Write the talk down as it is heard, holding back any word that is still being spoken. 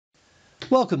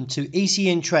Welcome to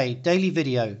ECNTRADE Daily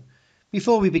Video.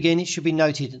 Before we begin, it should be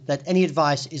noted that any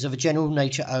advice is of a general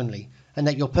nature only and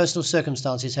that your personal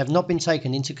circumstances have not been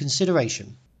taken into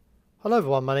consideration. Hello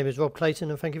everyone, my name is Rob Clayton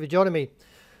and thank you for joining me.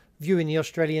 Viewing the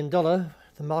Australian dollar,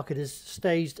 the market has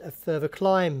staged a further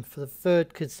climb for the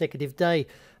third consecutive day.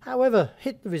 However,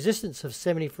 hit the resistance of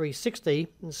 73.60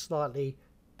 and slightly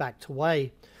backed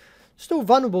away. Still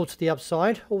vulnerable to the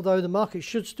upside, although the market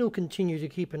should still continue to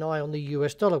keep an eye on the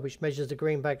US dollar, which measures the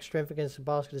greenback strength against a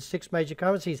basket of 6 major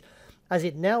currencies, as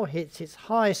it now hits its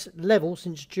highest level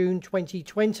since June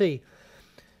 2020.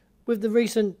 With the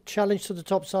recent challenge to the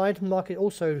top side, the market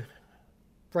also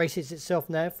braces itself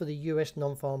now for the US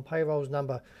non-farm payrolls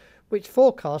number, which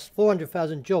forecasts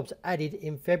 400,000 jobs added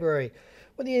in February,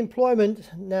 with the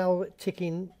employment now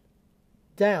ticking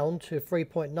down to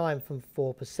 3.9 from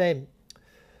 4%.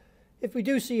 If we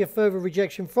do see a further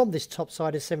rejection from this top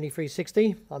side of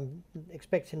 73.60, I'm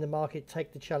expecting the market to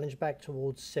take the challenge back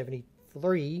towards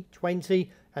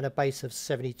 73.20 and a base of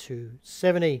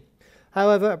 72.70.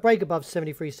 However, a break above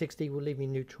 73.60 will leave me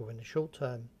neutral in the short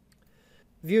term.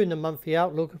 Viewing the monthly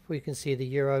outlook, we can see the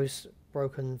Euro's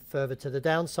broken further to the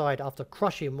downside after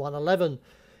crushing 111.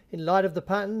 In light of the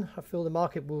pattern, I feel the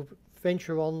market will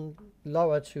venture on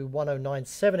lower to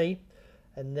 109.70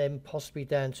 and then possibly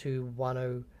down to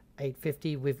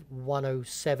 108.50 with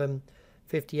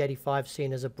 107.50.85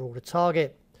 seen as a broader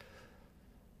target.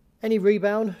 Any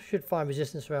rebound should find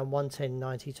resistance around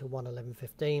 110.90 to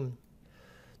 111.15.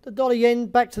 The dollar yen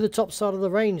back to the top side of the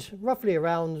range, roughly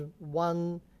around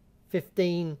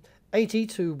 115.80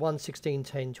 to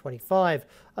 116.10.25.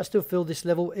 I still feel this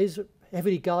level is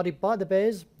heavily guarded by the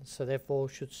bears, so therefore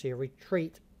should see a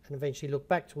retreat and eventually look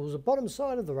back towards the bottom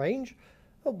side of the range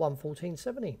at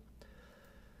 114.70.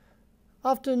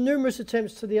 After numerous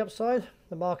attempts to the upside,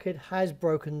 the market has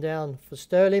broken down for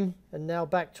sterling and now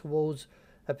back towards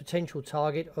a potential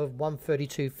target of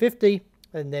 132.50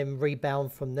 and then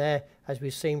rebound from there, as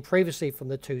we've seen previously from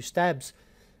the two stabs,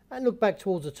 and look back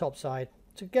towards the top side.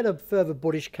 To get a further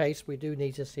bullish case, we do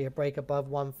need to see a break above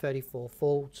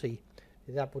 134.40.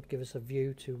 That would give us a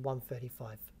view to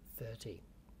 135.30.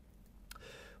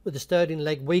 With the sterling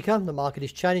leg weaker, the market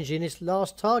is challenging its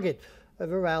last target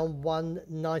of around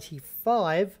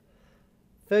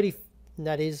 195.30, and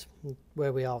that is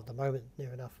where we are at the moment,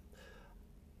 near enough.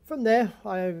 From there,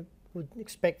 I would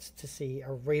expect to see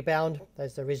a rebound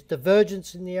as there is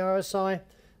divergence in the RSI,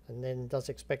 and then does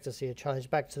expect to see a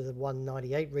challenge back to the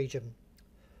 198 region.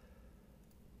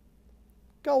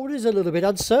 Gold is a little bit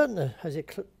uncertain as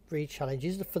it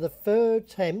re-challenges for the third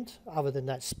attempt, other than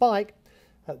that spike,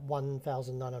 at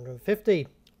 1,950.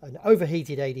 An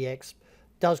overheated ADX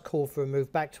does call for a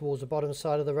move back towards the bottom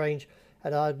side of the range,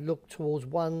 and I'd look towards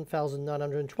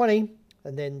 1,920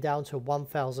 and then down to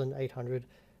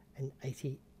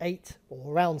 1,888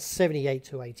 or around 78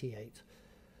 to 88.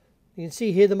 You can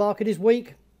see here the market is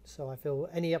weak, so I feel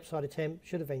any upside attempt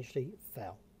should eventually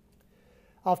fail.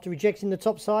 After rejecting the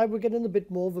top side, we're getting a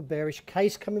bit more of a bearish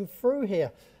case coming through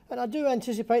here, and I do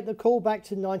anticipate the call back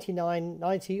to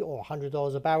 99.90 or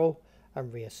 $100 a barrel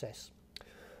and reassess.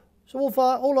 So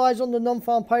all eyes on the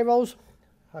non-farm payrolls.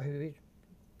 I hope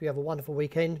you have a wonderful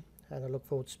weekend, and I look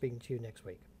forward to speaking to you next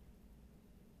week.